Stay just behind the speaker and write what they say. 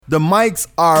The mics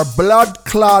are blood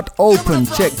clot open.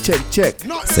 Check, check, check.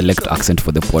 Select accent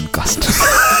for the podcast.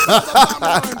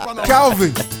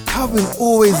 Calvin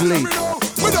always late.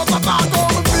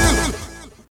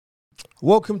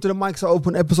 Welcome to the mics are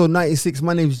open, episode 96.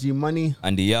 My name is G Money.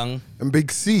 Andy Young. And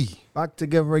Big C. Back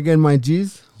together again, my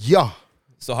G's. Yeah.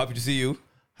 So happy to see you.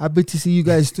 Happy to see you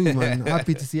guys too, man.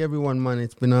 Happy to see everyone, man.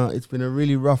 It's been a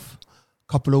really rough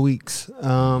couple of weeks.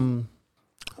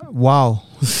 Wow.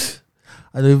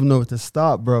 I don't even know where to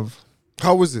start, bruv.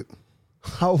 How was it?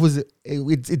 How was it?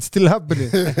 It's still happening.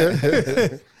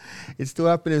 It's still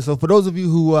happening. So for those of you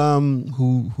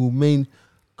who main,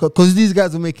 because these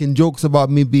guys are making jokes about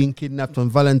me being kidnapped on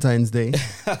Valentine's Day.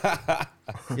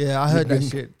 Yeah, I heard that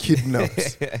shit.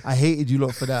 Kidnapped. I hated you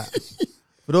lot for that.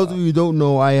 For those of you who don't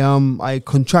know, I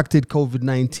contracted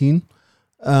COVID-19.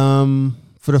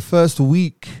 For the first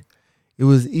week, it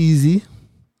was easy.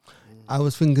 I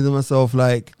was thinking to myself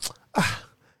like,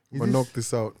 I'm gonna knock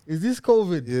this out. Is this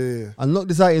COVID? Yeah. I'll knock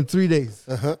this out in 3 days.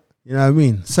 Uh-huh. You know what I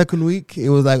mean? Second week, it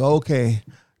was like, okay,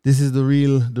 this is the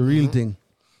real thing.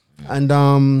 And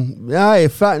yeah,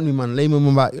 it flattened me, man. Laid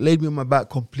me on my back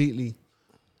completely.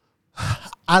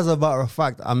 As a matter of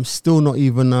fact, I'm still not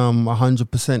even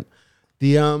 100%.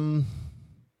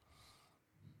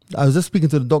 I was just speaking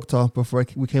to the doctor before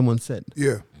we came on set.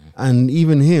 Yeah. And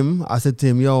even him, I said to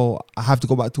him, yo, I have to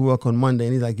go back to work on Monday.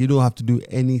 And he's like, you don't have to do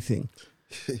anything.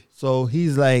 So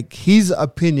he's like, his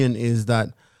opinion is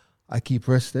that I keep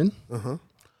resting. Uh-huh.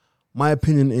 My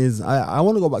opinion is I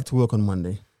want to go back to work on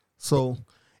Monday. So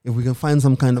if we can find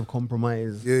some kind of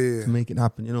compromise to make it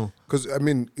happen, you know. Because, I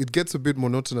mean, it gets a bit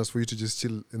monotonous for you to just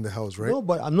chill in the house, right? No,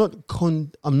 but I'm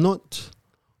not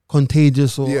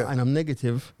contagious and I'm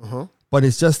negative. Uh-huh. But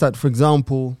it's just that, for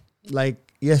example,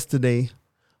 like yesterday,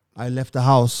 I left the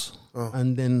house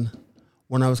and then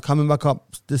when I was coming back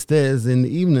up the stairs in the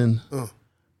evening,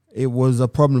 it was a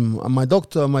problem. And my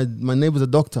doctor, my neighbor's a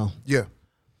doctor. Yeah.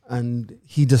 And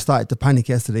he just started to panic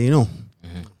yesterday, you know.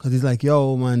 Because he's like,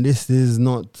 yo, man, this is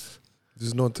not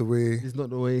the way. It's not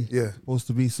the way it's supposed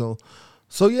to be. So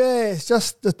yeah, it's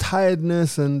just the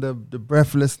tiredness and the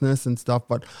breathlessness and stuff.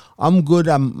 But I'm good.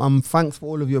 I'm thanks for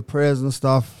all of your prayers and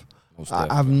stuff.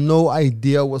 I have no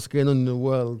idea what's going on in the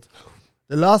world.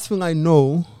 The last thing I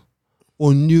know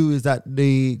or knew is that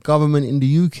the government in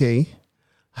the UK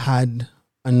had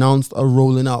announced a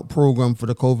rolling out program for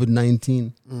the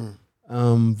COVID-19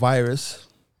 virus.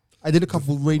 I did a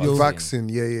couple radio vaccine.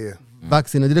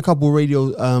 Vaccine. I did a couple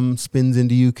radio spins in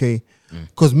the UK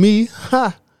because me,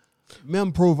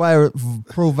 I'm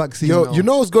pro-vaccine. Yo, you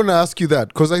know I was going to ask you that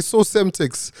because I saw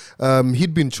Semtex,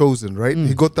 he'd been chosen, right?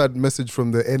 He got that message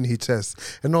from the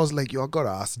NHS. And I was like, yo, I got to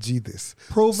ask G this.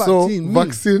 Pro-vaccine. So,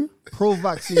 vaccine?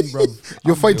 Pro-vaccine, bro.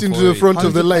 You're fighting to the front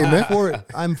of the line, eh?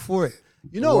 I'm for it.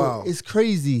 You know, it's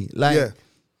crazy. Like,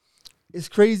 it's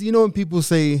crazy. You know when people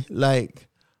say, like,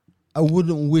 I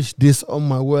wouldn't wish this on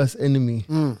my worst enemy.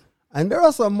 And there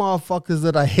are some motherfuckers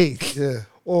that I hate. Yeah.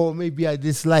 Or maybe I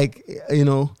dislike, you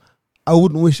know. I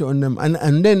wouldn't wish it on them.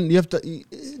 And then you have to...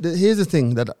 Here's the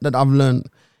thing that I've learned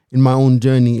in my own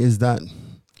journey is that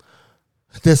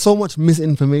there's so much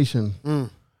misinformation.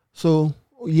 So,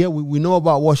 yeah, we know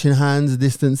about washing hands,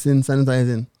 distancing,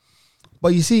 sanitizing.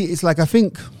 But you see, it's like I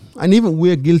think... And even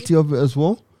we're guilty of it as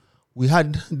well. We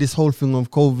had this whole thing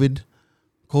of COVID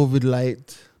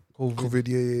light... COVID,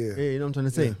 yeah. You know what I'm trying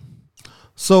to say?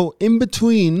 So in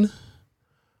between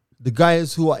the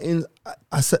guys who are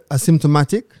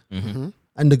asymptomatic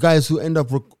and the guys who end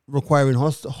up requiring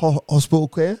hospital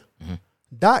care,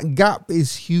 that gap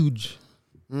is huge.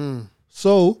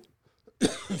 So,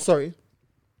 sorry.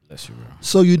 Bless you, bro.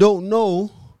 So you don't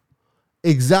know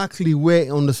exactly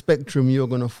where on the spectrum you're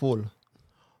going to fall.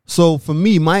 So for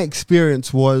me, my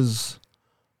experience was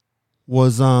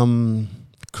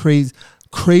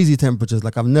crazy temperatures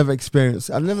like I've never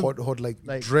experienced. I've never hot like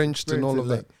drenched and all of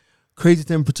that. Crazy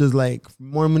temperatures like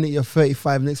 1 minute you're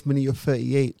 35, next minute you're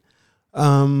 38.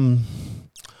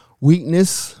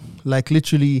 Weakness, like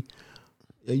literally,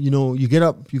 you know, you get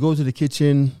up, you go to the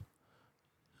kitchen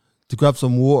to grab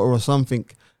some water or something,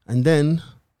 and then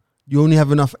you only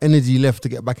have enough energy left to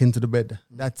get back into the bed.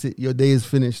 That's it. Your day is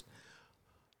finished.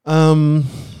 The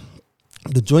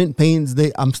joint pains,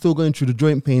 I'm still going through the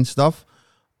joint pain stuff.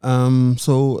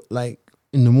 So like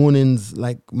in the mornings,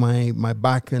 like my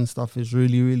back and stuff is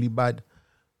really, really bad.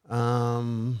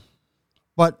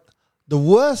 But the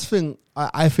worst thing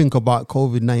I think about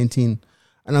COVID-19,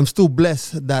 and I'm still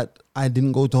blessed that I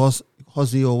didn't go to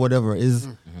Hossie or whatever, is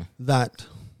that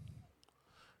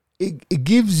it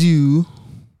gives you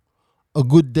a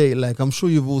good day. Like I'm sure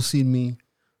you've all seen me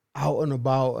out and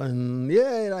about, and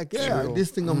Chill.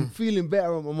 this thing, I'm feeling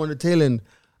better. I'm on the tail end,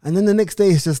 and then the next day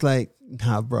it's just like,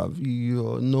 nah, bruv,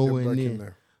 you're nowhere back in near.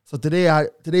 there. So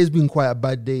today's been quite a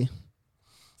bad day,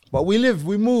 but we live,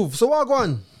 we move. So what go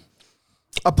on?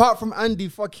 Apart from Andy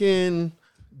fucking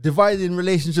dividing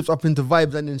relationships up into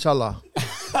vibes and inshallah.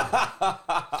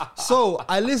 So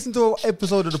I listened to an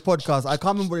episode of the podcast. I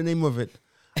can't remember the name of it.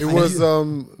 It was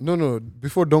no.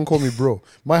 Before, don't call me bro.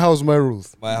 My house, my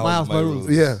rules. My house, my rules.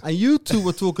 Yeah. And you two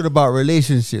were talking about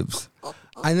relationships.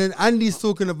 And then Andy's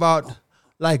talking about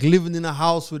like living in a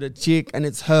house with a chick and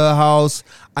it's her house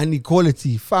and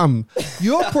equality. Fam,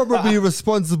 you're probably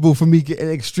responsible for me getting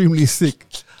extremely sick.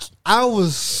 I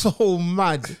was so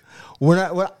mad. Do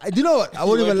you know what? I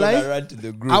won't even lie.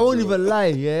 I won't even lie,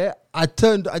 yeah. I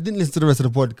didn't listen to the rest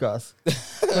of the podcast.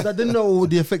 Because I didn't know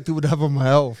the effect it would have on my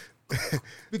health.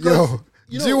 Because,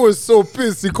 G was so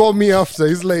pissed. He called me after.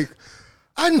 He's like,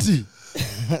 Andy,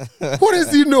 what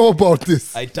does he know about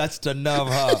this? I touched a nerve,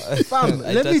 huh? Fam,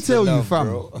 let me tell you,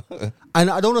 fam. And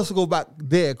I don't want to go back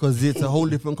there because it's a whole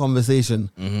different conversation.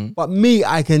 But me,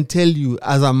 I can tell you,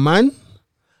 as a man,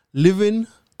 living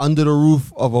under the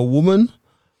roof of a woman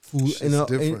who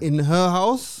in her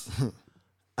house,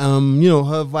 her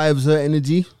vibes, her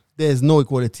energy, there's no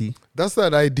equality. That's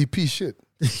that IDP shit.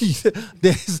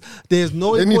 there's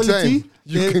no Anytime equality.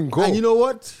 you can go. And you know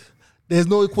what? There's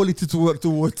no equality to work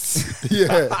towards.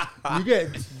 Yeah. You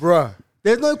get? Bruh.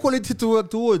 There's no equality to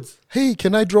work towards. Hey,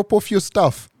 can I drop off your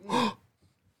stuff?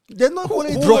 There's no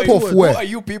equality to Drop work off towards. where? What are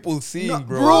you people seeing, No,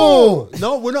 bro?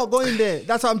 No, we're not going there.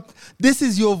 This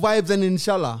is your vibes and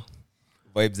inshallah.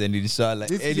 Vibes and inshallah.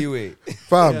 This is- Anyway,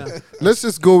 Fam, Yeah. let's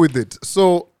just go with it.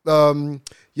 So,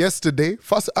 yesterday,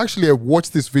 actually, I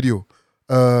watched this video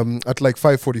at like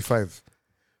 5:45.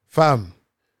 Fam,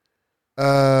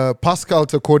 Pascal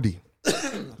Takodi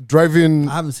driving.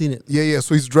 I haven't seen it. Yeah.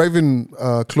 So he's driving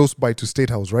close by to State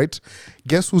House, right?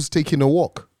 Guess who's taking a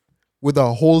walk with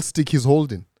a whole stick he's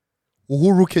holding?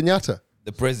 Uhuru Kenyatta.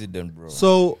 the president, bro.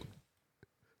 So,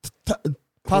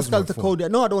 Pascal my phone. Takodi.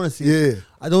 No, I don't want to see it. Yeah.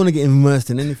 I don't want to get immersed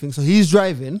in anything. So he's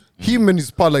driving, Him and his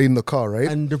pala in the car, right?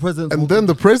 and the president And then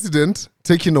the president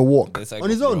taking a walk That's like, on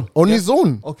his bro. own. on his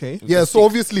own. Okay. Yeah, so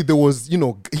obviously there was, he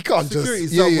can't Security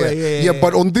just somewhere, yeah.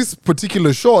 But on this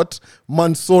particular shot,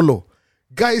 man solo,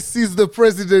 guy sees the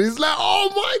president. He's like, "Oh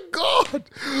my god,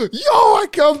 yo, I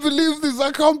can't believe this!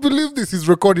 I can't believe this!" He's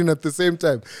recording at the same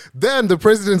time. Then the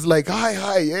president's like,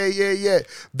 "Hi, yeah."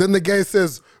 Then the guy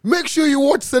says, "Make sure you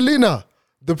watch Selena."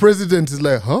 The president is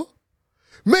like, "Huh?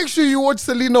 Make sure you watch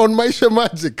Selena on Maisha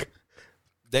Magic."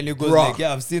 Then he goes Bruh. like,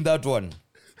 yeah, I've seen that one.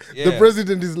 Yeah. The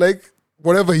president is like,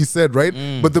 whatever he said, right?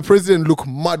 But the president looked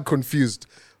mad confused.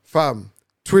 Fam,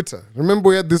 Twitter. Remember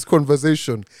we had this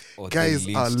conversation. Oh, they Guys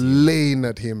are lynched him. laying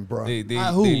at him, bro. They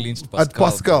who? lynched Pascal. At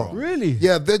Pascal. bro. Really?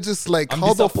 Yeah, they're just like, I'm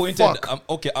how the disappointed.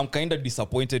 fuck? I'm kind of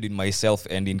disappointed in myself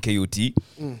and in KOT.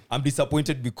 I'm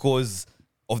disappointed because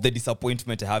of the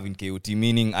disappointment I have in KOT,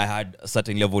 meaning I had a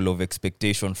certain level of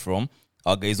expectation from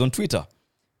our guys on Twitter.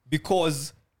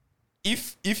 Because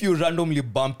if you randomly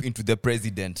bump into the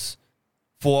president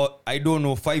for, I don't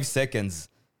know, 5 seconds,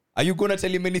 are you going to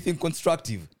tell him anything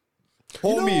constructive? You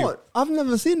Homie. know what? I've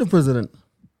never seen the president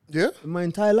Yeah? in my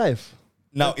entire life.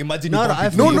 Now imagine Now you that bump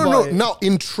I've into thought him. No. about it. Now,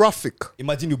 in traffic.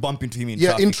 Imagine you bump into him in Yeah,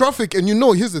 traffic. in traffic. And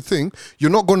here's the thing.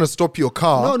 You're not going to stop your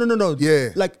car. No. Yeah.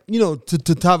 Like,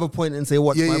 to have a point and say,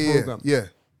 watch my program. Yeah.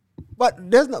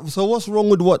 But there's not. So what's wrong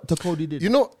with what Takodi did?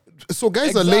 So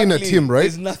guys are laying at Exactly. him, right?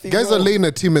 There's nothing Guys are wrong. laying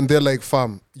at him and they're like,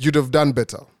 fam, you'd have done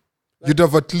better. You'd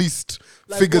have at least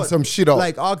Like figured what? some shit out.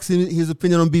 Like asking his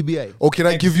opinion on BBA. Or can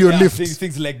I give you a lift?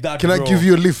 Things like that. Can I bro. give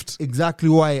you a lift? Exactly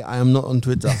why I am not on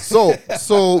Twitter. So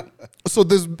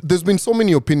there's been so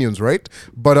many opinions, right?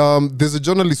 But there's a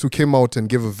journalist who came out and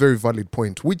gave a very valid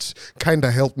point, which kind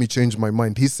of helped me change my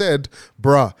mind. He said,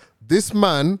 "Bruh, this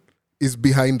man is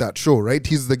behind that show, right?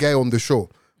 He's the guy on the show,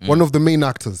 one of the main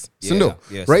actors, Yeah, Sindo,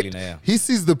 yeah, right? Selena, yeah. He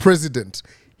sees the president.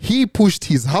 He pushed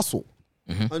his hustle."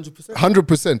 100%.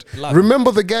 100%. Love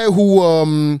Remember the guy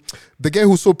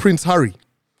who saw Prince Harry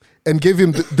and gave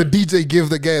him the DJ gave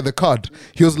the guy the card.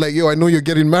 He was like, "Yo, I know you're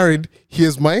getting married.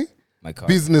 Here's my card.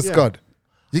 business Yeah. card."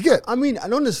 You get? I mean,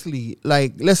 and honestly,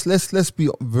 like let's be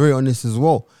very honest as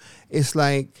well. It's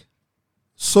like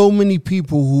so many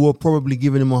people who are probably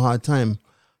giving him a hard time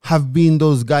have been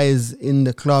those guys in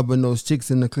the club and those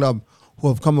chicks in the club who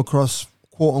have come across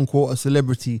quote unquote a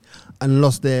celebrity and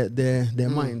lost their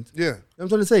mind. Yeah. I'm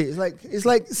trying to say it's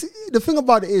like see, the thing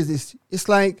about it is it's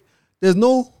like there's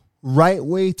no right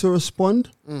way to respond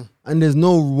and there's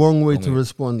no wrong way to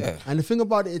respond. Yeah. And the thing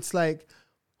about it, it's like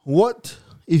what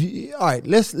if you, all right,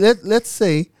 let's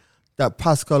say that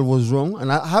Pascal was wrong,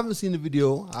 and I haven't seen the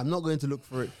video, I'm not going to look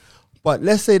for it, but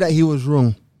let's say that he was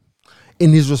wrong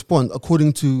in his response,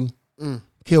 according to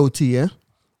KOT, yeah?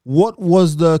 What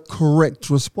was the correct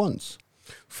response?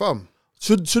 Fam.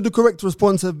 Should the correct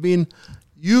response have been,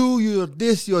 you're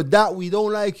this, you're that, we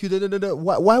don't like you, da, da, da, da.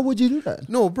 Why would you do that?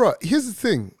 No, bro, here's the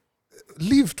thing.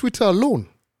 Leave Twitter alone.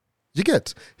 You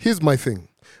get? Here's my thing.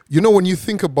 You know, when you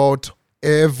think about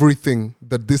everything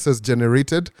that this has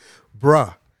generated,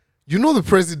 bruh, you know the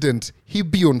president, he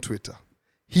be on Twitter.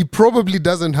 He probably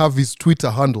doesn't have his Twitter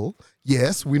handle.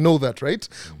 Yes, we know that, right?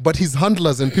 But his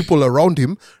handlers and people around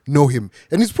him know him.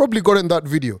 And he's probably gotten that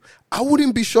video. I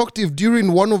wouldn't be shocked if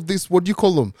during one of these, what do you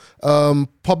call them?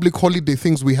 Public holiday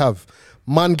things we have,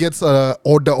 man gets an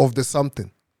order of the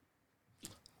something.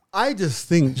 I just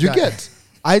think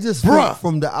I just think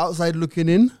from the outside looking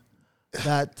in,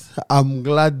 that I'm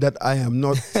glad that I am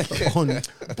not on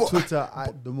Twitter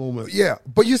at the moment. Yeah,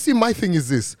 but you see, my thing is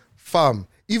this, fam.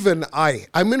 Even I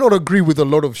may not agree with a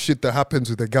lot of shit that happens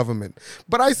with the government,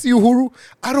 but I see Uhuru.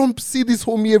 I don't see this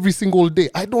homie every single day.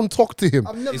 I don't talk to him.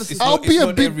 I've never seen. I'll be a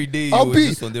bit every day.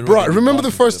 Bro. Remember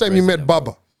the first time you met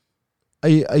Baba? Are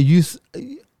you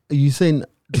saying?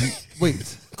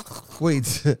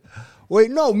 Wait,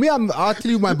 no, I'll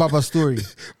tell you my Baba story.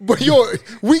 But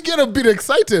we get a bit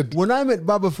excited. When I met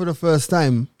Baba for the first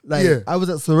time, I was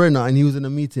at Serena and he was in a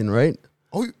meeting, right?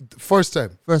 Oh, first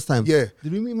time? First time. Yeah.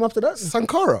 Did we meet him after that?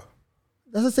 Sankara.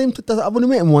 That's the same, I've only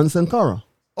met him once, Sankara.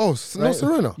 Oh, no, Right?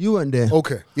 Serena. You weren't there.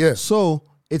 Okay, yeah. So,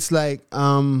 it's like,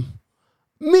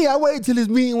 me, I waited till his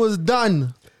meeting was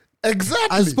done.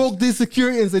 Exactly. I spoke to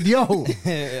security and said, yo,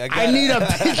 I need a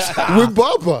picture. With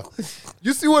Baba.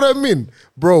 You see what I mean?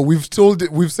 Bro, we've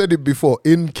said it before.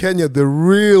 In Kenya, the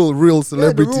real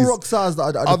celebrities the real rock stars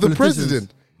are the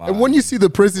president. And when you see the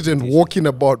president walking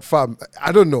about, fam,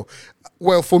 I don't know.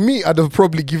 Well, for me, I'd have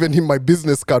probably given him my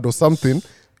business card or something.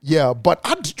 Yeah, but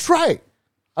I'd try.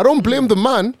 I don't blame the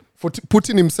man for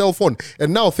putting himself on.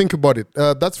 And now think about it.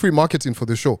 That's free marketing for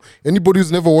the show. Anybody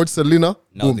who's never watched Selena,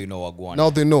 now boom. they know Wagwan.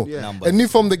 Now they know. Yeah. And if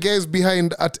from the guys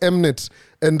behind at Mnet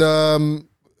and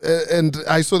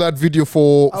I saw that video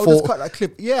for I would just cut that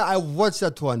clip. Yeah, I watched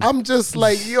that one. I'm just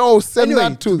like, yo, send Anyway,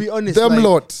 that to be honest, them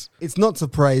lot. It's not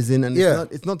surprising, and Yeah.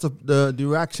 it's not the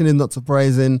reaction is not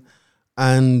surprising,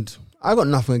 and I got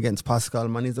nothing against Pascal,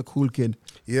 man. He's a cool kid.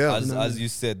 Yeah. As you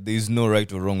said, there's no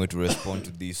right or wrong way to respond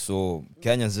to this. So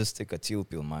Kenyans just take a chill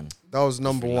pill, man. That was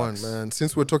number Relax. one, man.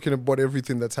 Since we're talking about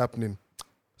everything that's happening,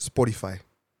 Spotify.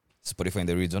 Spotify in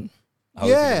the region. How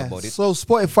you feeling about it? So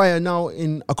Spotify are now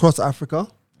across Africa.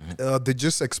 They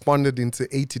just expanded into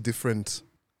 80 different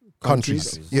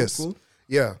countries. Yes. Cool.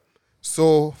 Yeah.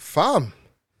 So, fam,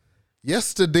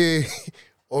 yesterday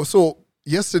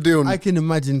on... I can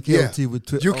imagine KLT with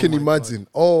Twitter. You can imagine.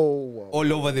 Oh, wow.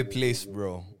 All over the place,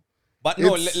 bro. But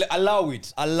no, allow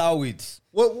it.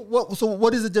 So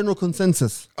what is the general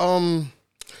consensus?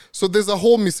 So there's a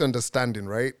whole misunderstanding,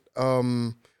 right?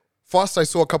 First, I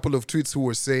saw a couple of tweets who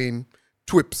were saying,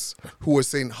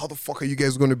 how the fuck are you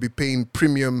guys going to be paying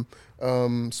premium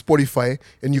Spotify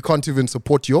and you can't even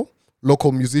support your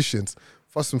local musicians?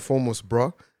 First and foremost,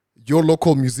 bro, your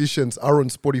local musicians are on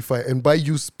Spotify, and by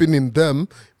you spinning them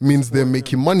means they're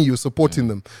making money, you're supporting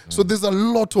them. So there's a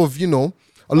lot of, a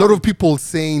lot of people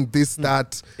saying this,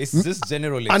 that. It's just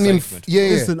general excitement.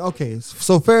 Listen, okay,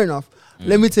 so fair enough.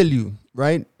 Let me tell you,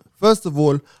 right? First of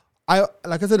all,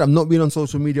 like I said, I'm not being on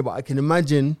social media, but I can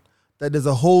imagine that there's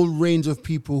a whole range of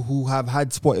people who have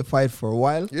had Spotify for a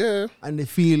while. Yeah. And they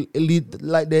feel elite,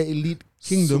 like their elite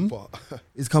kingdom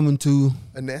is coming to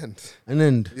an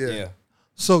end. Yeah.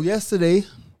 So yesterday,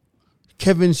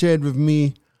 Kevin shared with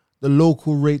me the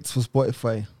local rates for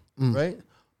Spotify, right?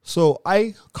 So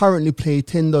I currently pay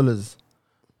 $10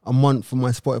 a month for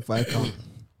my Spotify account.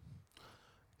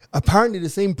 Apparently, the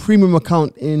same premium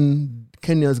account in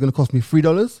Kenya is going to cost me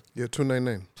 $3. Yeah,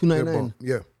 $2.99. $2.99.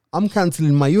 Yeah. I'm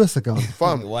cancelling my US account.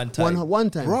 Fam. One time. One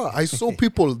time. Bro, I saw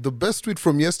people, the best tweet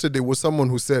from yesterday was someone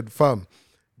who said, fam,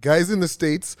 guys in the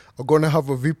States are going to have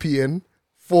a VPN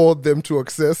for them to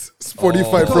access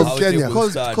Spotify from Kenya.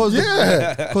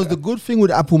 Because the good thing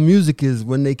with Apple Music is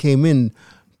when they came in,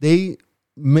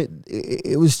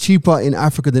 it was cheaper in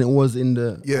Africa than it was in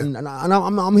the... Yeah. And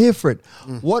I'm here for it.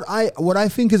 What I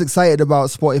think is excited about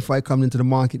Spotify coming into the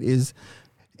market is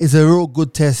a real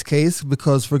good test case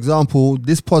because, for example,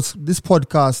 this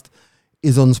podcast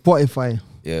is on Spotify.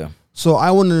 Yeah. So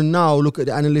I want to now look at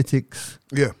the analytics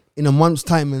in a month's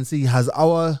time and see, has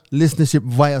our listenership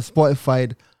via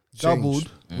Spotify doubled?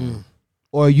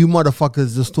 Or are you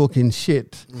motherfuckers just talking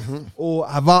shit? Or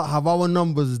have our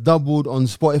numbers doubled on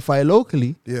Spotify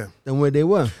locally than where they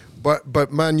were?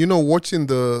 But man, you know, watching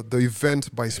the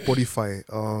event by Spotify,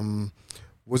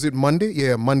 was it Monday?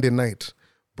 Yeah, Monday night.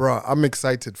 Bruh, I'm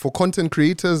excited. For content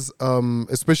creators,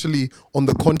 especially on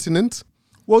the continent.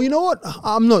 Well, you know what?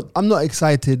 I'm not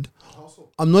excited.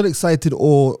 I'm not excited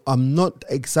or not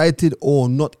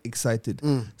excited.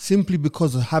 Simply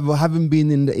because of having been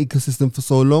in the ecosystem for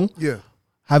so long. Yeah.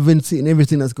 Having seen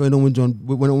everything that's going on with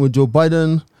Joe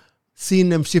Biden, seeing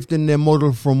them shifting their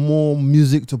model from more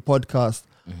music to podcast.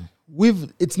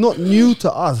 It's not new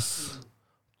to us.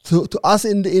 To us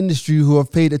in the industry who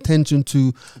have paid attention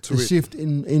to the shift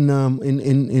in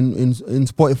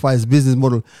Spotify's business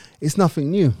model, it's nothing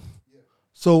new.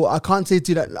 So I can't say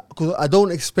to you that because I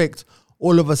don't expect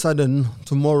all of a sudden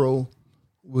tomorrow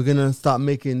we're gonna start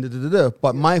making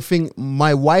But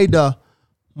my wider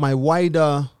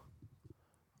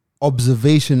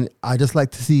observation, I just like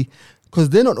to see, because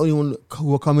they're not the only one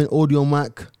who are coming. Audio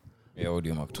Mac,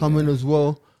 coming as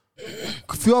well.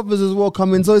 A few others as well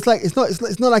coming. So it's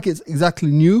not like it's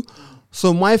exactly new.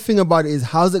 So my thing about it is,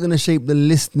 how's it going to shape the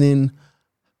listening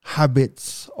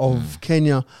habits of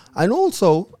Kenya? And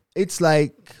also, it's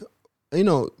like, you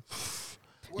know.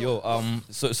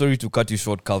 Sorry to cut you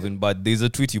short, Calvin, but there's a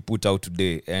tweet you put out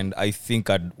today, and I think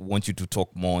I'd want you to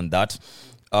talk more on that.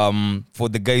 For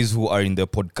the guys who are in the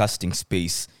podcasting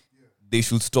space, they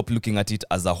should stop looking at it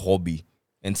as a hobby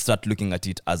and start looking at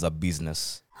it as a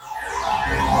business.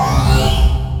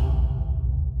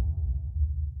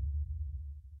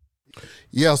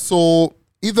 Yeah, so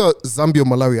either Zambia or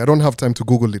Malawi, I don't have time to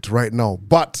Google it right now,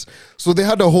 but so they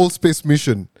had a whole space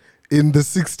mission in the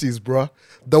 60s, bruh,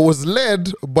 that was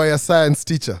led by a science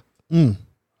teacher.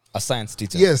 A science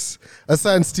teacher? Yes, a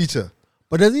science teacher.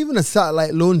 But there's even a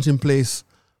satellite launching place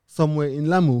somewhere in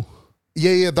Lamu.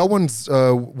 Yeah, that one's,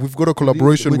 we've got a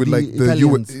collaboration with like the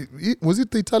US. Was it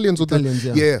the Italians or Italians, the...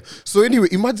 yeah. Yeah. So anyway,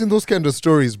 imagine those kind of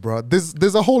stories, bro.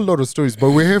 There's a whole lot of stories,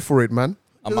 but we're here for it, man.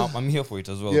 I'm here for it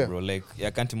as well, bro. Like,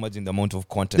 I can't imagine the amount of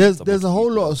content. There's a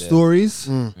whole lot of stories,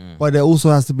 but there also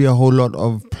has to be a whole lot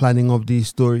of planning of these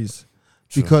stories.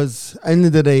 True. Because at the end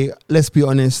of the day, let's be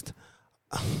honest,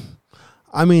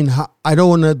 I mean, I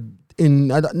don't want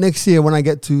to, next year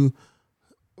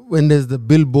when there's the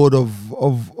billboard of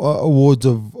awards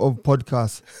of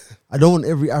podcasts, I don't want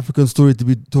every African story to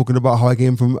be talking about how I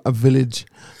came from a village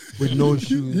with no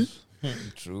shoes.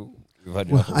 True.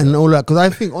 And all that, because I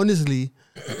think, honestly,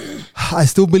 I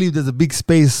still believe there's a big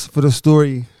space for the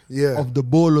story of the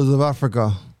ballers of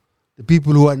Africa, the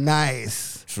people who are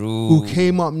nice, who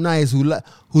came up nice,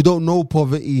 who don't know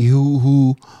poverty,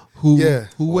 who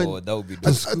went. That would be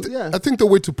I think the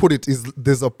way to put it is,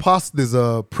 there's a past, there's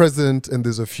a present, and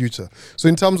there's a future. So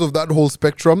in terms of that whole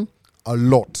spectrum, a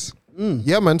lot.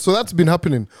 Yeah, man. So that's been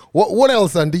happening. What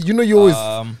else, Andy? You know, you always.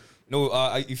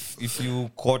 If you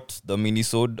caught the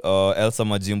minisode, Elsa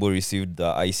Majimbo received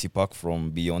the IC pack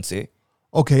from Beyonce.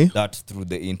 Okay. That threw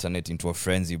the internet into a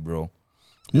frenzy, bro.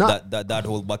 That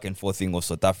whole back and forth thing of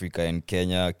South Africa and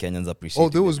Kenya, Kenyans appreciate. Oh,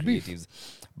 there was beef.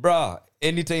 Bruh,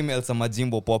 anytime Elsa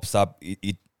Majimbo pops up,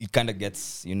 it kind of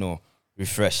gets,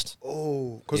 refreshed.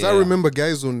 Oh, because I remember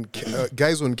guys on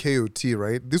KOT,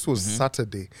 right? This was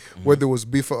Saturday, where there was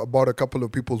beef about a couple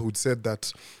of people who'd said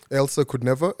that Elsa could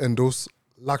never endorse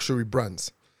luxury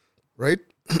brands, right?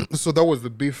 So that was the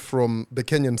beef from the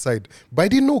Kenyan side. But I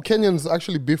didn't know Kenyans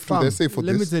actually beefed with SA for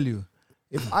this. Let me tell you,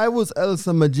 if I was Elsa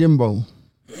Majimbo,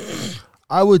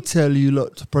 I would tell you,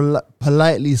 look, to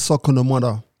politely suck on the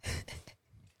mother.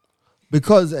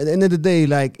 Because at the end of the day,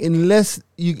 like, unless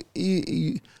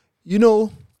you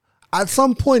know, at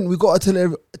some point we got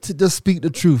to just speak the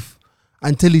truth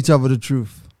and tell each other the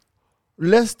truth.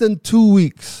 Less than 2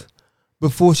 weeks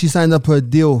before she signed up her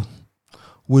deal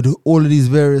with all of these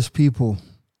various people,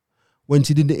 when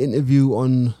she did the interview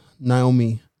on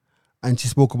Naomi and she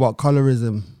spoke about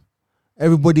colorism,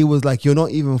 everybody was like, you're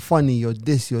not even funny, you're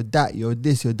this, you're that, you're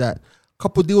this, you're that.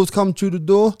 Couple deals come through the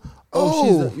door.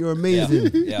 You're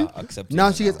amazing. Yeah, accept.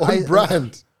 Now she gets on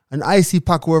brand. An IC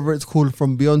pack, wherever it's called,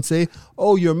 from Beyonce.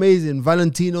 Oh, you're amazing.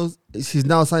 Valentino, she's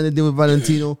now signed a deal with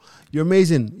Valentino. You're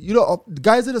amazing. You know,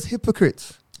 guys are just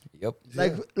hypocrites. Yep.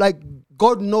 Like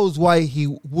God knows why he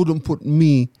wouldn't put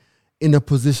me in a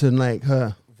position like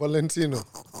her. Valentino.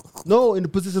 No, in a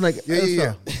position like Elsa.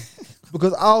 Yeah.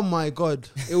 Because, oh my God,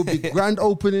 it would be grand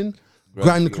opening,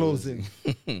 grand closing.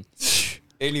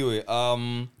 Anyway,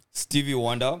 Stevie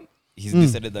Wonder, he's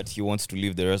decided that he wants to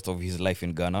live the rest of his life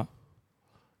in Ghana.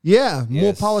 Yeah,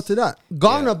 more power to that.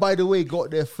 Ghana, by the way,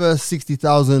 got their first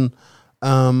 60,000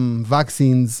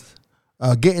 vaccines.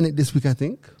 Getting it this week, I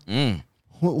think.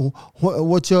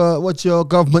 What's your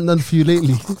government done for you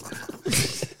lately?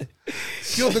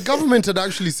 Yo, the government had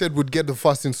actually said we'd get the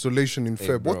first installation in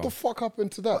Feb. bro. What the fuck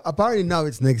happened to that? Apparently now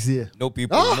it's next year. No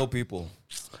people.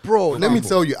 Bro, let me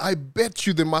tell you, I bet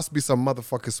you there must be some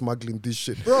motherfuckers smuggling this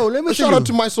shit. Bro, let me Shout tell out you.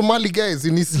 to my Somali guys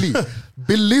in Eastleigh.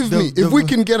 Believe me, The- if we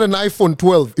can get an iPhone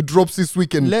 12, it drops this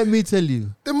weekend. Let me tell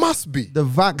you. There must be. The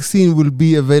vaccine will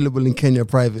be available in Kenya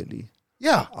privately.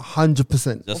 Yeah,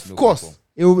 100%. Just of no course. people.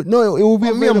 It will, no, it will be Me,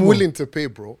 available. I'm willing to pay,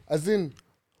 bro. As in,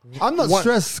 I'm not What?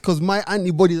 stressed because my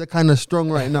antibodies are kind of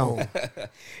strong right now.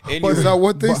 Anyway, is that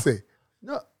what they say?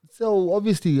 No, so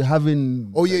obviously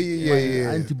having Oh,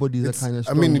 yeah. antibodies It's- are kind of I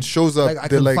strong. mean, it shows up. Like I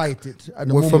they're can like, fight it at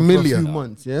the we're moment familiar. for a few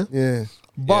months, yeah. yeah.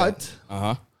 But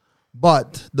uh-huh.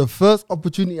 but the first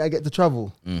opportunity I get to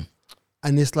travel,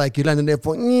 and it's like you land in the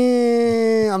airport. "Yeah."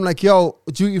 I'm like, yo,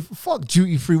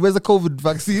 duty free. Where's the COVID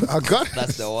vaccine? I got it.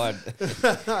 That's the one.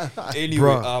 Anyway,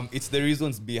 Bruh. it's the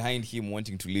reasons behind him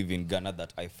wanting to live in Ghana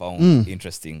that I found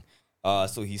interesting.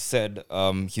 So he said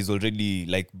he's already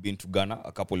like been to Ghana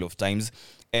a couple of times,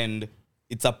 and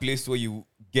it's a place where you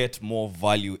get more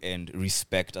value and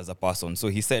respect as a person. So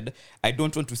he said, I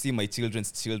don't want to see my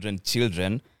children's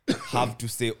children have to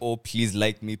say, oh, please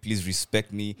like me, please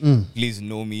respect me, please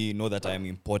know me, know that I am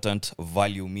important,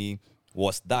 value me.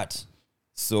 Was that?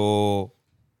 So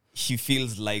he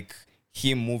feels like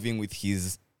him moving with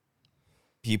his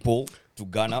people to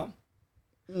Ghana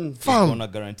is Fam, gonna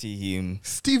guarantee him.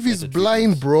 Stevie's better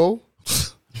blind, bro.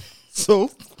 So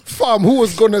Fam, who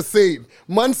was gonna say it?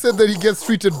 Man said that he gets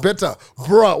treated better.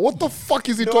 Bruh, what the fuck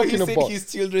is he No, talking he said about?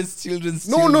 his children's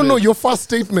No, your first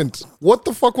statement. What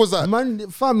the fuck was that? man,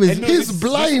 fam is And no, He's this-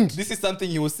 blind. This is something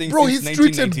he was saying Bro, since he's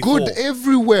treated 1994. good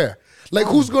everywhere. Like,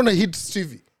 who's gonna hit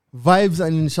Stevie? vibes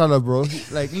and inshallah, bro.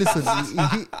 Like, listen,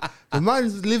 the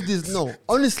man's lived his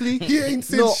honestly. He ain't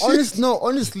said no, shit.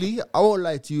 honestly, I won't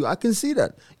lie to you. I can see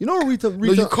that. You know, Rita.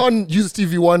 No, you can't use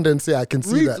Stevie Wonder and say, I can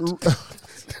see that.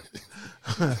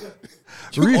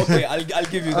 Okay, I'll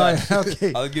give you that. Alright,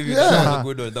 okay. I'll give you Yeah. that. That was a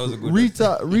good one. That was a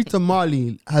good one. Rita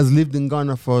Marley has lived in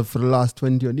Ghana for the last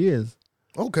 20 odd years.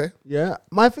 Okay. Yeah.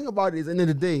 My thing about it is, at the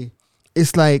end of the day,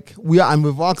 it's like and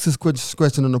we've asked this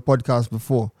question on the podcast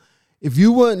before. If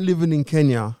you weren't living in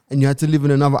Kenya and you had to live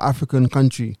in another African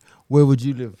country, where would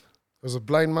you live? As a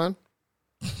blind man?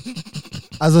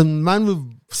 As a man with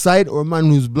sight or a man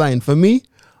who's blind? For me,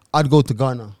 I'd go to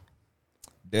Ghana.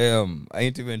 Damn, I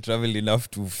ain't even traveled enough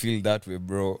to feel that way,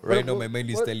 bro. Right now, my mind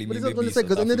is telling me Because maybe at the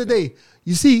South end of the Africa. day,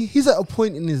 you see, he's at a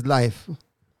point in his life.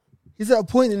 He's at a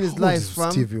point in his Who life, is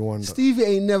fam. Stevie Wonder? Stevie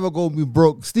ain't never gonna be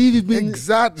broke. Stevie been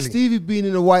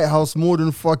in the White House more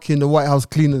than fucking the White House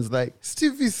cleaners. Like,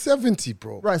 Stevie's 70,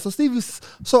 bro. right? So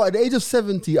so at the age of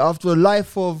 70, after a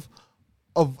life of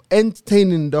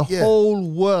entertaining the Yeah. whole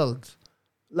world,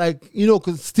 like, you know,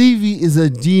 because Stevie is a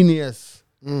genius.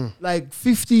 Like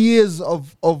 50 years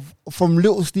of from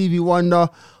little Stevie Wonder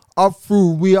up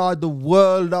through We Are the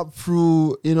World, up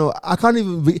through, you know, I can't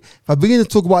even if I begin to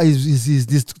talk about his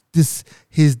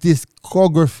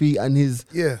discography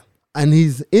and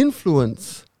his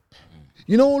influence.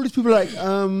 You know, all these people like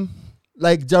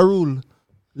Ja Rule,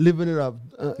 Living It Up.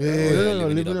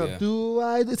 Living It Up.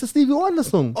 Yeah. It's a Stevie Wonder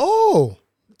song. Oh.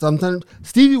 Sometimes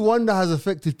Stevie Wonder has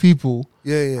affected people,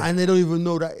 Yeah. and they don't even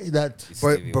know that.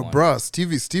 Stevie But Wonder. bruh,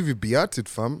 Stevie be at it,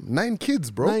 fam. 9 kids,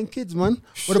 bro. 9 kids, man.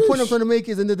 But the point I'm trying to make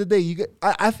is, at the end of the day, you get.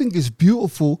 I think it's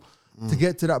beautiful to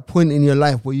get to that point in your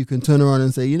life where you can turn around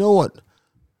and say, you know what,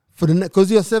 for the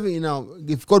because you're 70 now.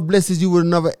 If God blesses you with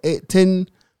another 8, 10,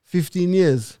 15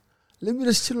 years, let me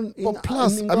just chill. But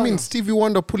plus, I mean, Stevie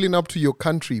Wonder pulling up to your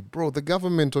country, bro. The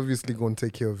government obviously gonna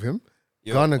take care of him.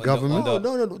 Yo, Ghana on the- government. on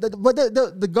the- no. But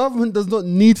the government does not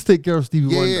need to take care of Stevie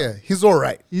Wonder. Yeah. He's all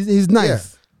right. He's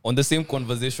nice. On the same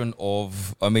conversation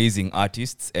of amazing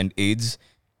artists and age,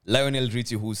 Lionel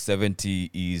Richie, who's 70,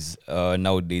 is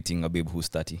now dating a babe who's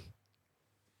 30.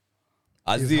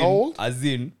 He's how old? As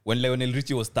in, when Lionel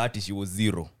Richie was 30, she was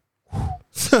 0.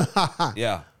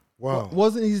 Yeah. Wow.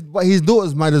 Wasn't his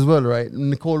daughter's mad as well, right?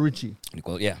 Nicole Richie.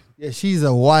 Nicole, yeah. Yeah, she's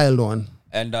a wild one.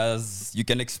 And as you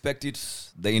can expect it,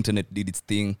 the internet did its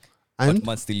thing. And? But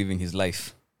man's still living his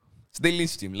life. So they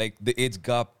lynched him. Like the age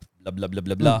gap, blah, blah, blah,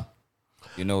 blah, blah.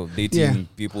 You know, dating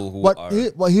people who are...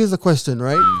 But here's the question,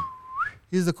 right?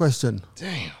 Here's the question.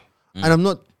 Damn. And I'm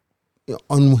not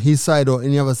on his side or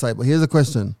any other side, but here's the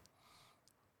question.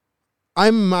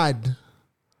 I'm mad.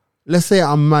 Let's say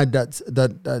I'm mad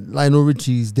that Lionel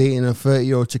Richie is dating a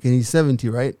 30-year-old chick and he's 70,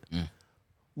 right?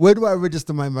 Where do I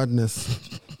register my madness?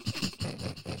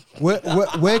 Where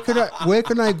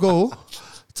can I go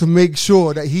to make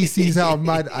sure that he sees how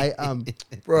mad I am?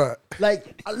 Bruh.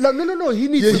 Like, no. He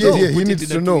needs Yeah, to know. He needs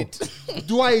to know.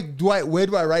 Where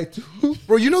do I write to?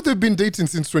 Bro, you know they've been dating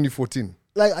since 2014.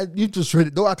 you just read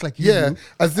it. Don't act like you Yeah, do.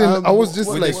 as in, I was just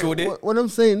what like, they showed it? What I'm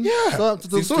saying. yeah. So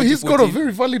So he's got a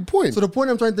very valid point. the point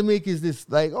I'm trying to make is this: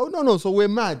 like, oh no, so we're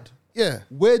mad. Yeah.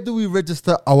 Where do we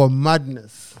register our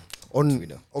madness? On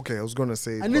Twitter. Okay, I was gonna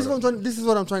say, And this is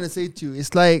what I'm trying to say to you.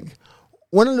 It's like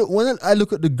when I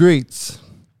look at the greats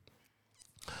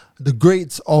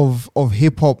of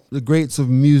hip hop, the greats of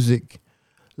music,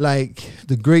 like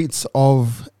the greats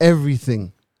of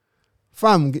everything.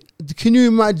 Fam, can you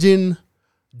imagine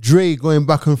Dre going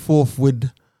back and forth with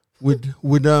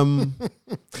Martin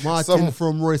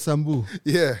from Roy Sambu?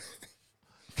 yeah,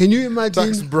 Can you imagine?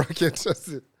 tax bracket. That's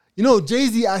it. You know,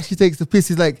 Jay-Z actually takes the piss.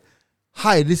 He's like,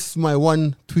 hi, this is my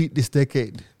one tweet this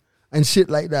decade. And shit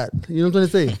like that. You know what I'm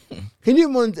trying to say? Can you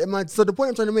imagine? So the point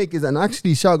I'm trying to make is, and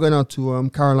actually shout going out to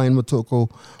Caroline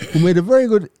Motoko, who made a very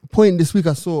good point this week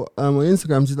I saw on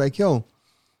Instagram. She's like, yo,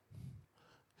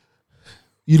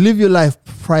 you live your life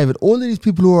private. All of these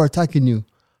people who are attacking you,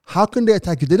 how can they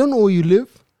attack you? They don't know where you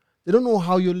live. They don't know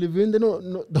how you're living. They don't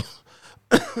know,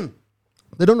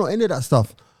 they don't know any of that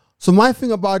stuff. So my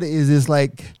thing about it is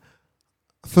like,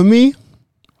 for me,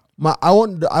 I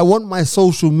want my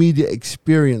social media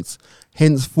experience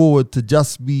henceforward to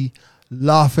just be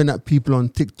laughing at people on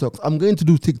TikTok. I'm going to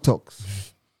do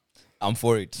TikToks. I'm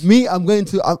for it. Me, I'm going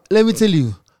to. Let me tell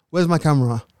you. Where's my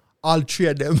camera? I'll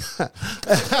treat them.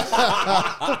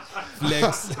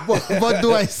 Flex. What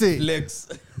do I say? Flex.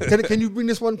 Can you bring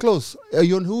this one close?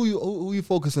 Who you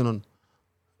focusing on?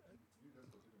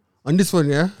 On this one,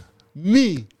 yeah.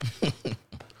 Me.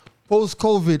 Post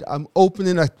COVID, I'm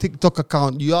opening a TikTok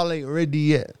account. Y'all ain't ready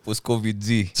yet. Post COVID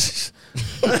Z.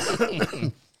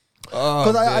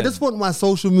 Because I just want my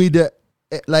social media.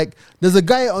 Like, there's a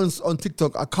guy on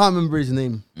TikTok. I can't remember his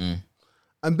name.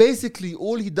 And basically,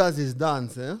 all he does is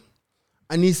dance.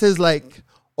 And he says like,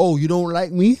 "Oh, you don't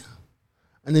like me?"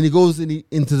 And then he goes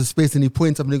into the space and he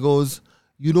points up and he goes,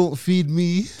 "You don't feed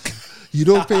me. You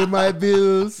don't pay my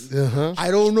bills.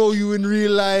 I don't know you in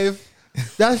real life."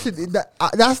 That's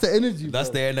the energy. That's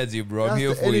bro. the energy, bro. I'm That's here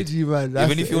the for energy, it. man. That's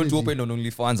Even if the you want to energy. open on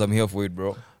OnlyFans, I'm here for it,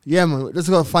 bro. Yeah, man. Just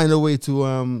gotta find a way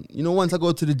to once I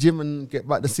go to the gym and get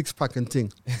back the 6-pack and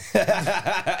thing.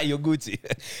 You're Gucci.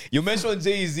 You mentioned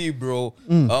Jay-Z, bro.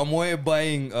 We're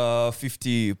buying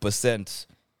 50%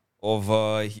 of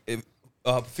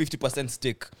 50%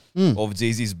 stake of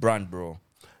Jay-Z's brand, bro.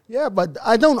 Yeah, but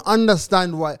I don't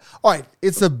understand why. All right,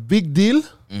 it's a big deal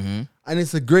and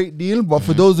it's a great deal. But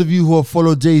for those of you who have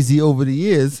followed Jay-Z over the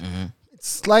years,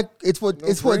 it's like it's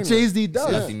what Jay-Z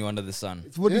does. Nothing new under the sun.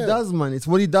 It's what he does, man. It's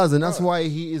what he does, and that's why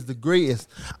he is the greatest.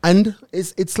 And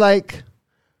it's like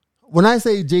when I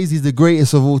say Jay-Z is the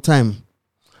greatest of all time,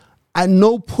 at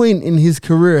no point in his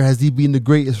career has he been the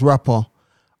greatest rapper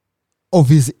of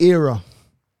his era.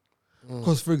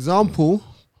 Because, for example,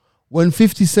 when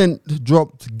 50 Cent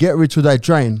dropped Get Rich or Die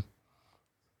Trying,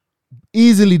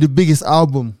 easily the biggest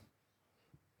album.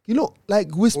 You know,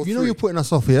 like Whisper, you know you're putting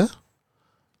us off here.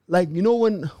 Like, you know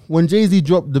when Jay-Z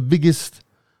dropped the biggest,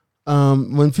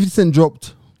 when 50 Cent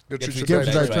dropped Get Get Rich Rich or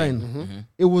Die Die Trying,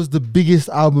 it was the biggest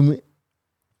album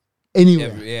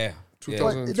anywhere. Yeah.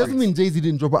 But it doesn't mean Jay-Z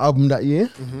didn't drop an album that year.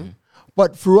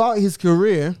 But throughout his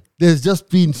career, there's just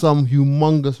been some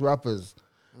humongous rappers.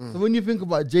 So when you think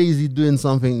about Jay-Z doing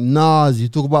something, Nas, you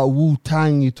talk about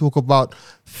Wu-Tang, you talk about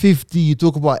 50, you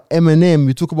talk about Eminem,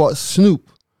 you talk about Snoop.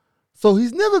 So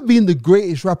he's never been the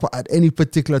greatest rapper at any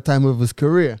particular time of his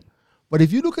career. But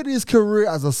if you look at his career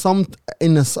as a sum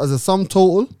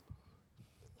total,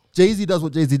 Jay-Z does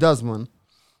what Jay-Z does, man.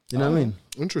 You know what I mean?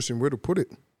 Interesting way to put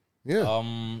it. Yeah.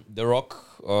 The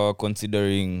Rock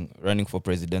considering running for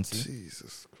presidency.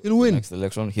 Jesus. He'll win. Next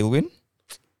election, he'll win.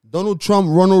 Donald Trump,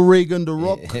 Ronald Reagan, The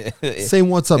Rock, same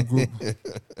WhatsApp group.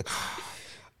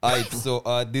 All right, so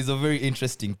there's a very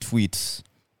interesting tweet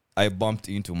I bumped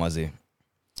into, Maze.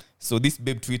 So this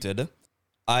babe tweeted,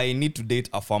 "I need to date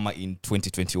a farmer in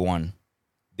 2021.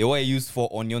 The way I use 4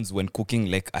 onions when cooking,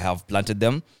 like I have planted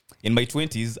them. In my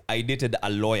 20s, I dated a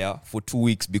lawyer for 2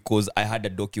 weeks because I had a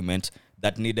document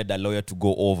that needed a lawyer to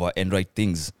go over and write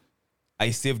things.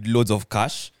 I saved loads of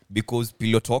cash because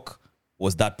Pillow Talk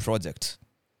was that project.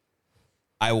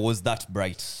 I was that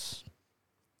bright.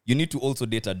 You need to also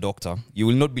date a doctor. You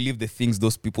will not believe the things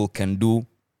those people can do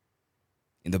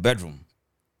in the bedroom.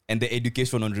 And the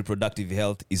education on reproductive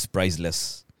health is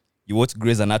priceless. You watch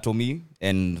Grey's Anatomy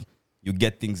and you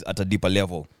get things at a deeper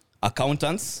level.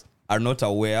 Accountants are not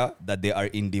aware that they are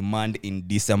in demand in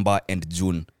December and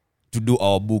June to do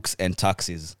our books and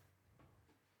taxes.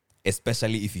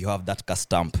 Especially if you have that cash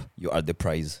stamp, you are the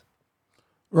prize."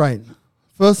 Right.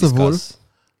 First of all, Discuss.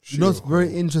 you know what's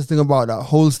very interesting about that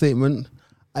whole statement?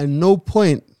 At no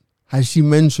point has she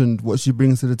mentioned what she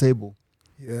brings to the table.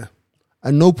 Yeah.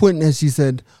 At no point has she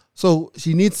said, so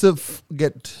she needs to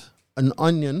get an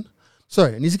onion.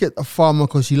 Sorry, needs to get a farmer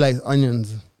because she likes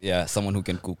onions. Yeah, someone who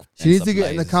can cook. She needs to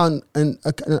get an accountant.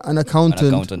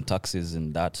 Taxes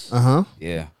and that.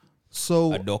 Yeah.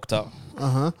 So a doctor.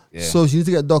 Yeah. So she needs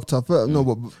to get a doctor. No,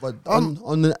 but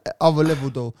on the other level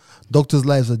though, doctors'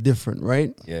 lives are different,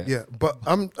 right? Yeah. Yeah, but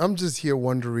I'm just here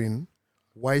wondering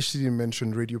why she didn't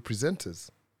mention radio presenters.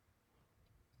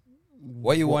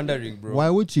 Why are you wondering, bro? Why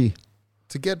would she?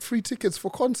 To get free tickets for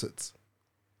concerts.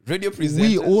 Radio presenters.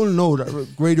 We all know that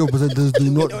radio presenters do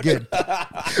not get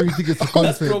free tickets for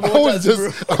concerts.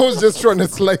 I was just trying to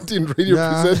slide in radio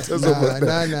presenters over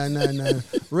there. Nah.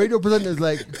 Radio presenters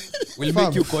like we'll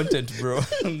make you content, bro.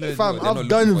 I've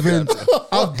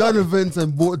done events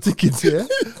and bought tickets here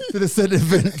to the said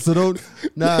event. So don't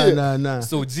nah.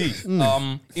 So G,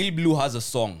 Il Blue has a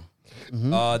song.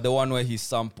 The one where he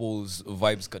samples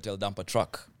Vibes Cartel Damper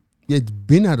Truck. Yeah, it's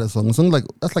been had a song. Song like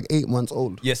that's like 8 months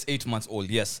old. Yes, 8 months old.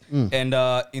 Yes, and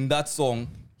in that song,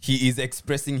 he is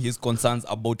expressing his concerns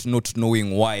about not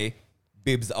knowing why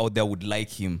babes out there would like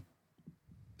him.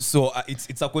 So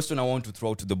it's a question I want to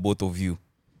throw to the both of you.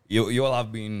 You all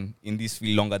have been in this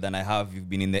field longer than I have. You've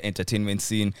been in the entertainment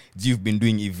scene. You've been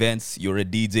doing events. You're a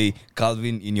DJ.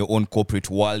 Calvin in your own corporate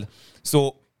world.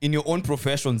 So in your own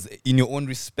professions, in your own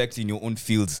respect, in your own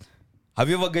fields, have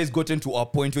you ever guys gotten to a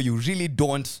point where you really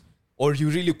don't, or you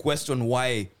really question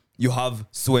why you have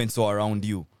so-and-so around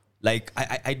you? Like,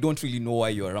 I don't really know why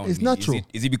you're around me. It's natural.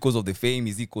 Is it because of the fame?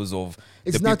 Is it because of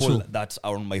the people that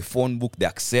are on my phone book, the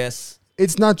access?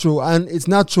 It's natural, and it's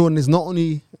not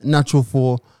only natural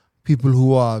for people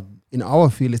who are in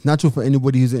our field. It's natural for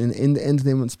anybody who's in the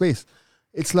entertainment space.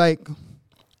 It's like,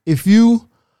 if you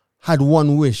had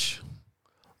one wish,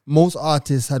 most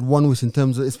artists had one wish in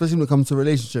terms of, especially when it comes to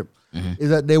relationship, is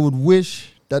that they would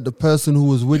wish that the person who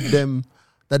was with them,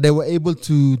 that they were able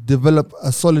to develop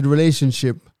a solid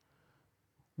relationship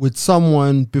with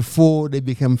someone before they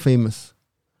became famous.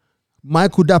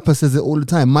 Michael Dapper says it all the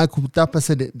time. Michael Dapper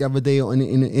said it the other day in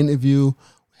an interview.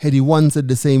 Heady One said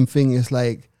the same thing. It's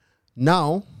like,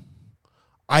 now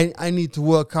I need to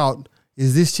work out,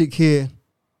 is this chick here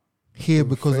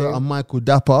because I'm Michael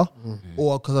Dapper,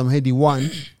 or because I'm Heady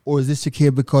One, or is this chick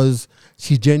here because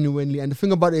she genuinely, and the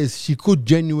thing about it is she could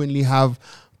genuinely have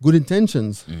good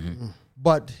intentions,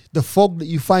 but the fog that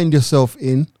you find yourself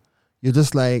in, you're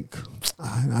just like,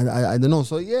 I don't know.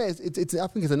 So yeah, it's I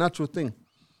think it's a natural thing.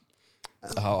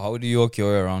 How do you work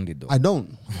your way around it though? I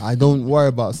don't worry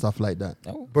about stuff like that.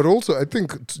 No. But also, I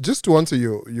think, just to answer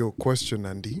your question,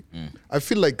 Andy, I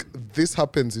feel like this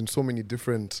happens in so many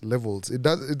different levels.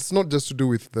 It's not just to do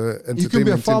with the entertainment You can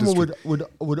be a farmer industry.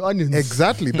 with onions.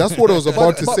 Exactly. That's what I was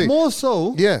about to say. But more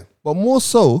so, Yeah. But more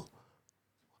so,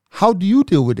 how do you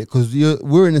deal with it? Because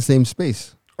we're in the same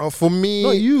space. For me...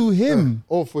 Not you, him.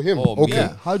 For him. Oh, okay.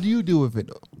 Yeah. How do you deal with it?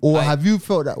 Or have you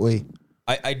felt that way?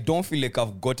 I don't feel like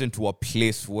I've gotten to a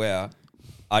place where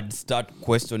I'd start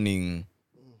questioning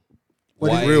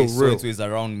why so-and-so is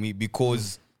around me,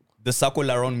 because the circle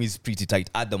around me is pretty tight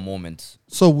at the moment.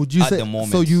 So would you say,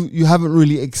 so you haven't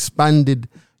really expanded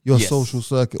your social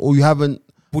circuit, or you haven't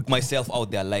put myself out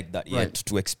there like that yet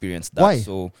to experience that. Why?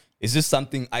 So is this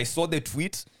something, I saw the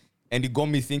tweet and it got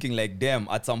me thinking like, damn,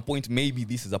 at some point maybe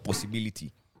this is a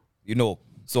possibility, you know?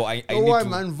 So I need why, to...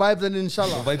 man, vibes and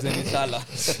inshallah. Vibes and inshallah.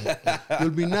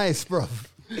 You'll be nice, bro.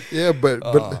 Yeah,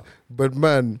 but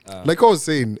man, like I was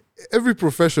saying, every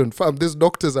profession, fam, there's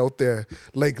doctors out there,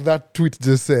 like that tweet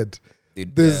just said.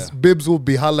 There's babes will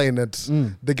be hollering at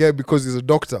the guy because he's a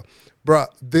doctor. Bruh,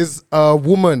 there's a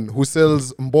woman who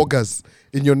sells mbogas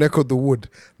in your neck of the wood.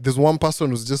 There's one person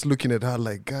who's just looking at her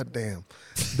like, God damn,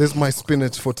 there's my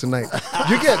spinach for tonight.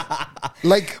 You get,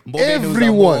 like,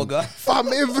 everyone,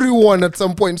 fam, everyone at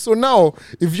some point. So now,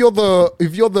 if you're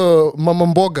the mama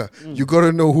mboga, you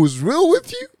gotta know who's real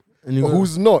with you or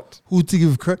who's not. Who to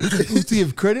give credit? Who to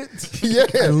give credit? Yeah,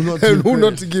 and who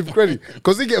not to give credit,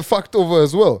 because they get fucked over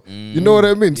as well. You know what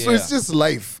I mean? So it's just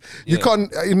life. You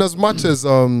can't, in as much as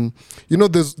you know,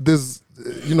 there's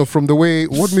you know, from the way,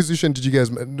 what musician did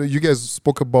you guys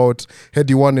spoke about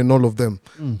Heady One and all of them,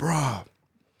 bruh.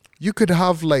 You could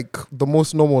have like the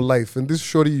most normal life, and this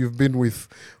shorty you've been with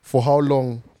for how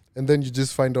long, and then you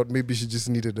just find out maybe she just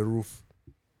needed a roof.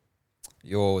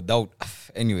 Yo,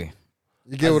 anyway.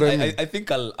 You get what I mean? I think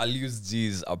I'll use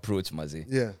G's approach, Mazi.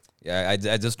 Yeah. Yeah,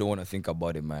 I just don't want to think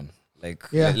about it, man. Like,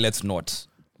 let's not.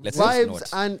 Vibes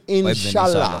and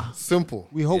inshallah. Simple.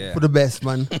 We hope for the best,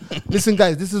 man. Listen,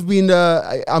 guys, this has been,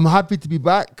 I'm happy to be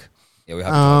back. Yeah, we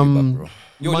have to have you back, bro.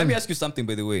 Yo, let me ask you something,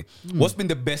 by the way. What's been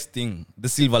the best thing, the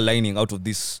silver lining out of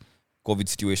this COVID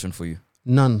situation for you?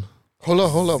 None.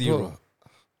 Hold up, Zero. bro.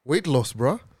 Weight loss,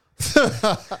 bro.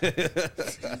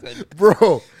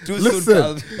 Bro, Too soon, listen.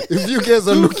 Calvin. If you guys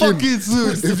are looking,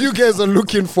 if you guys are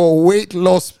looking for a weight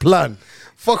loss plan,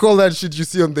 fuck all that shit you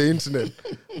see on the internet.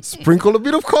 Sprinkle a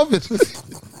bit of COVID.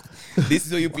 This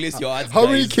is where you place your ads. How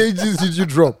many guys. kgs did you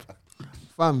drop?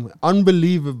 Fam,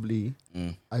 unbelievably,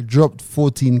 I dropped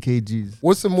 14 kgs.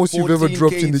 What's the most you've ever 14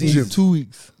 dropped in the kgs. gym? In 2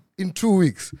 weeks. In 2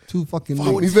 weeks. 2 fucking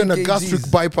Fam, weeks. even a 14 gastric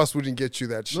kgs. bypass wouldn't get you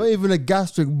that shit. Not even a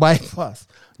gastric bypass.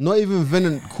 Not even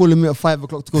Venant calling me at 5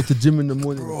 o'clock to go to gym in the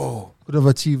morning. Bro. Could have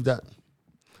achieved that.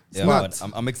 Yeah, nuts.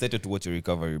 but I'm excited to watch your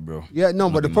recovery, bro. Yeah, no,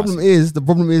 but the Nothing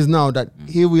problem is now that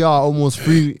here we are almost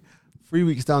 3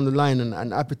 weeks down the line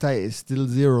and appetite is still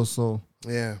zero. So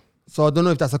Yeah. I don't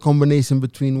know if that's a combination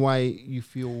between why you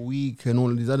feel weak and all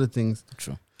of these other things.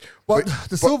 True. But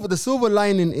the silver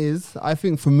lining is, I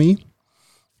think for me,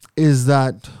 is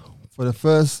that for the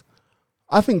first,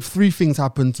 I think 3 things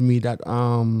happened to me that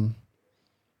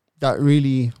that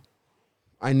really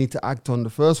I need to act on. The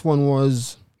first one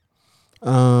was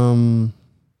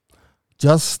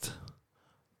just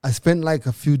I spent like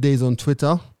a few days on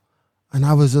Twitter and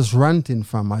I was just ranting,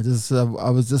 fam. I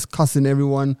was just cussing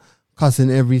everyone, cussing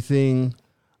everything.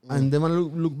 And then when I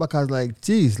look back, I was like,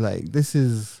 geez, like this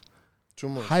is Too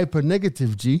much. hyper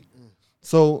negative, G.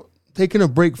 So taking a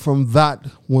break from that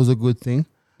was a good thing.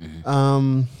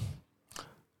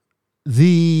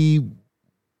 The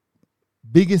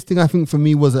biggest thing I think for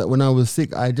me was that when I was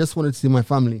sick, I just wanted to see my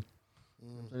family.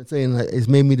 I'm saying like, it's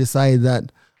made me decide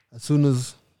that as soon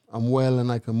as I'm well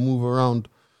and I can move around,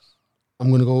 I'm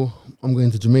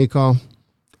going to Jamaica.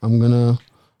 I'm gonna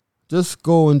just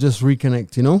go and just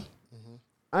reconnect, you know?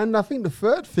 And I think the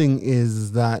third thing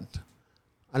is that,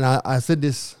 and I said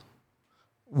this,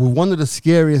 one of the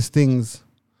scariest things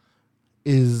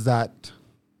is that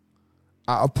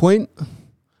at a point,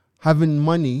 having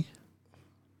money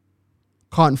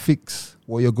can't fix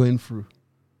what you're going through.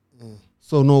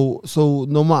 So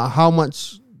no matter how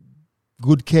much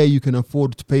good care you can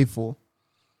afford to pay for,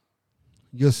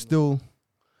 you're still,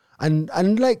 and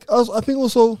like I think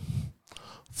also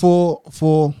for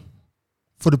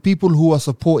the people who are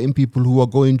supporting people who are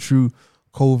going through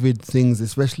COVID things,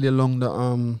 especially along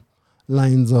the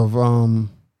lines of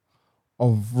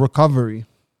recovery,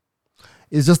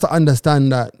 is just to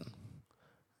understand that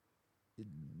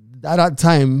at that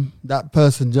time that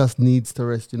person just needs to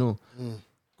rest, you know.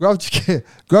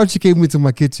 Grouchy came into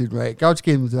my kitchen, right? Grouchy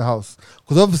came into the house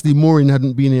because obviously Maureen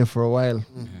hadn't been here for a while,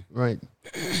 right?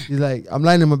 He's like, I'm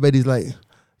lying in my bed. He's like,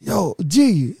 "Yo,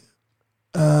 G,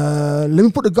 let me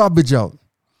put the garbage out."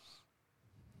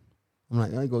 I'm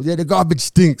like, I go, "Yeah, the garbage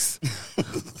stinks."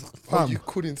 Oh, you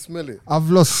couldn't smell it.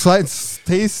 I've lost sight,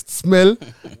 taste, smell,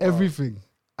 everything.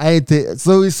 I ate it.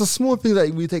 So it's a small thing that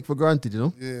we take for granted, you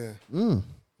know. Yeah.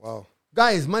 Wow.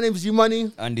 Guys, my name is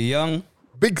G-Money. And the young.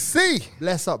 Big C.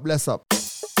 Bless up, bless up.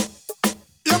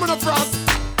 Yeah, me no frost,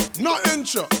 no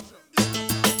intro.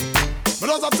 But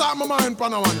as I talk my mind,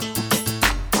 pan a one.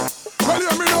 Well,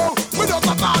 yeah, me know